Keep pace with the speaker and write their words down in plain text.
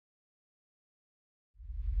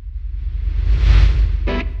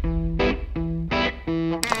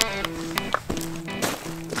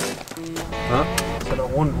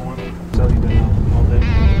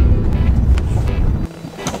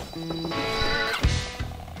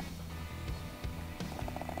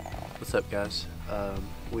What's up, guys?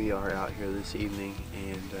 We are out here this evening,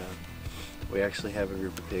 and we actually have a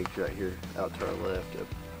group of pigs right here out to our left,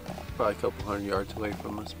 probably a couple hundred yards away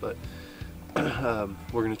from us, but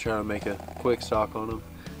we're going to try to make a quick stalk on them.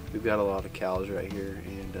 We've got a lot of cows right here,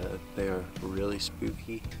 and they are really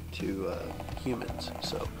spooky to humans,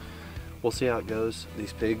 so we'll see how it goes.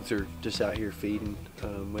 These pigs are just out here feeding.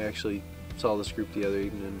 We actually saw this group the other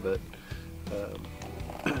evening, but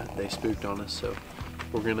they spooked on us, so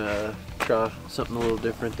we're gonna try something a little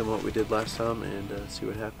different than what we did last time and see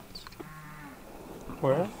what happens.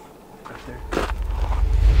 Where? Right there.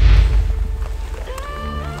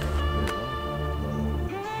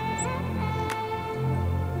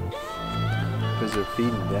 Because they're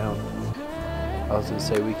feeding down. I was gonna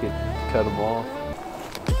say we could cut them off.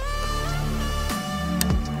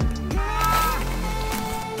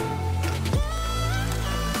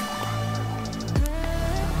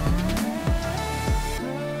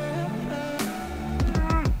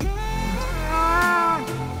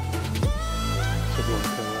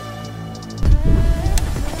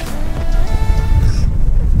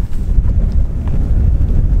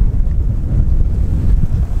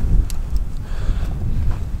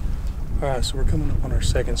 Alright, so we're coming up on our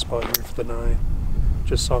second spot here for the night.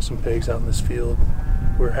 Just saw some pigs out in this field.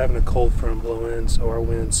 We're having a cold front blow in, so our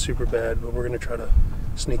wind's super bad, but we're going to try to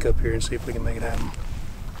sneak up here and see if we can make it happen.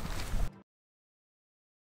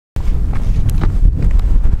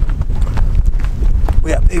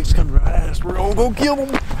 We got pigs coming right at us. We're going to go kill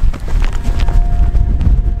them.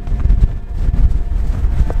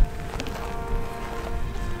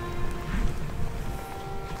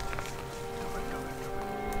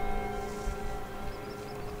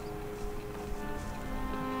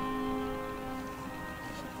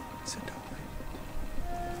 Sit down.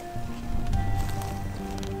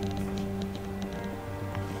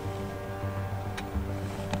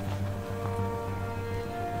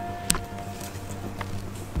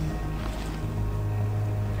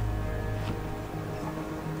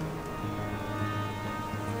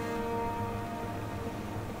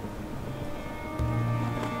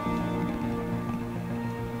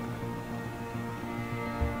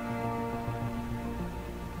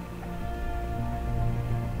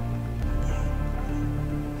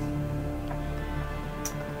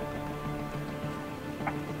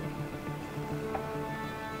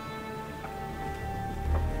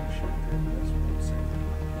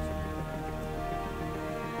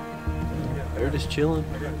 They're just chilling.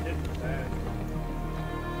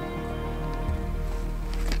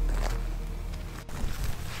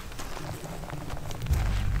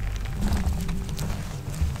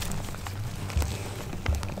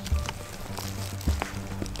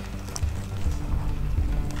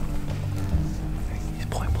 He's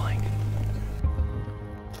point blank.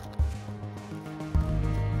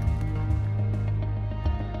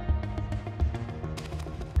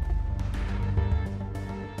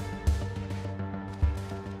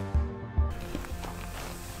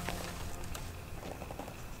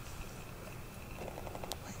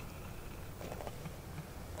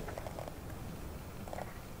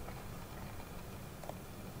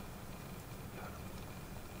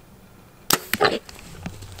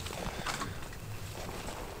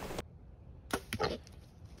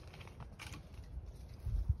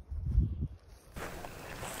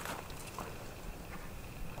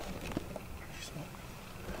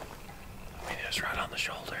 It's right on the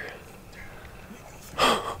shoulder.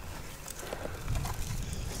 That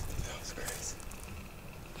was crazy.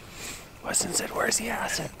 Weston said, "Where's he at?" I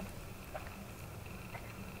said,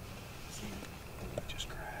 He just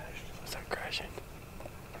crashed. "What's that crashing?"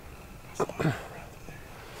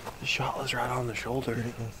 The shot was right on the shoulder. Did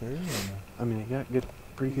it go through or no? I mean, he got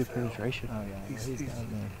pretty good penetration. Oh yeah, He's down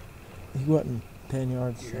there. He wasn't 10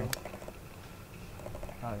 yards. So.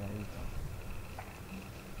 Oh yeah, he's done.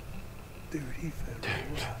 Dude, he fell.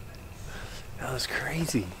 Dude, that was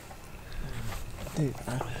crazy. Dude,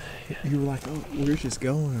 you were like, "Oh, where's this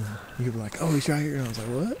going?" You were like, "Oh, he's right here." And I was like,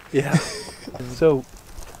 "What?" Yeah. So,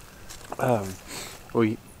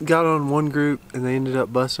 we got on one group and they ended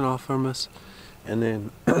up busting off from us, and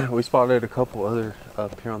then we spotted a couple other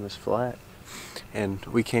up here on this flat, and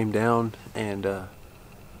we came down, and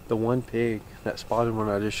the one pig that spotted one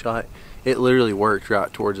I just shot, it literally worked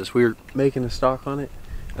right towards us. We were making a stalk on it,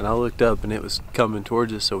 and I looked up and it was coming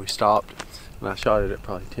towards us, so we stopped, and I shot it at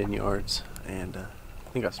probably 10 yards, and I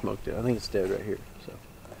think I smoked it. I think it's dead right here. So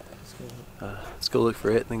let's go look for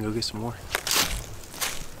it and then go get some more.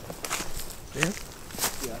 Yeah?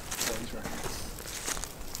 Yeah, he's right here.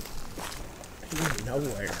 He went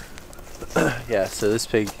nowhere. Yeah, so this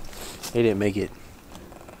pig, he didn't make it.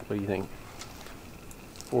 What do you think?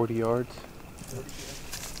 40 yards.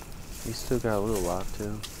 He's still got a little life to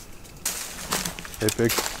him. Hey,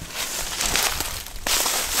 pig.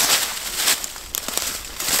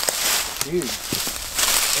 Dude,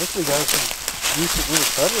 actually got some decent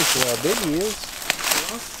little cutters for how big he is.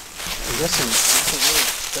 I got some decent little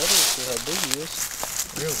cutters for how big he is.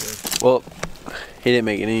 Real good. Well, he didn't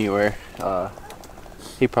make it anywhere.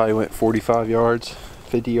 He probably went 45 yards,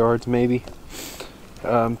 50 yards maybe.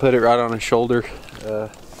 Put it right on his shoulder.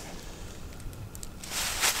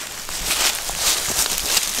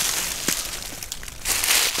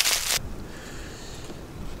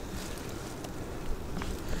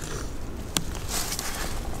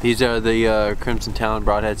 These are the Crimson Talon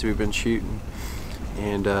broadheads we've been shooting,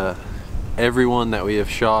 and everyone that we have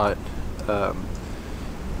shot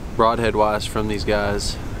broadhead wise from these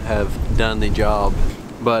guys have done the job,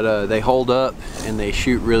 but they hold up and they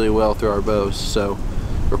shoot really well through our bows, so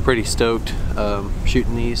we're pretty stoked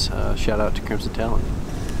shooting these. Shout out to Crimson Talon.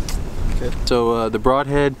 Okay. So the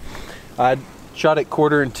broadhead, I shot it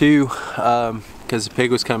 1/4 and 2 because the pig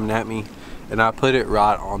was coming at me, and I put it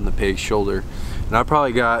right on the pig's shoulder. And I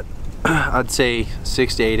probably got, I'd say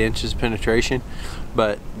 6 to 8 inches penetration,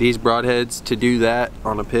 but these broadheads, to do that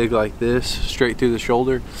on a pig like this, straight through the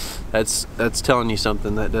shoulder, that's telling you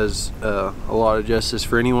something. That does a lot of justice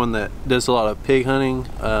for anyone that does a lot of pig hunting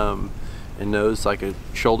and knows like a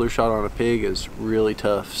shoulder shot on a pig is really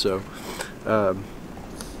tough. So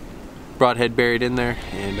broadhead buried in there,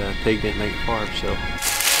 and pig didn't make it far. So.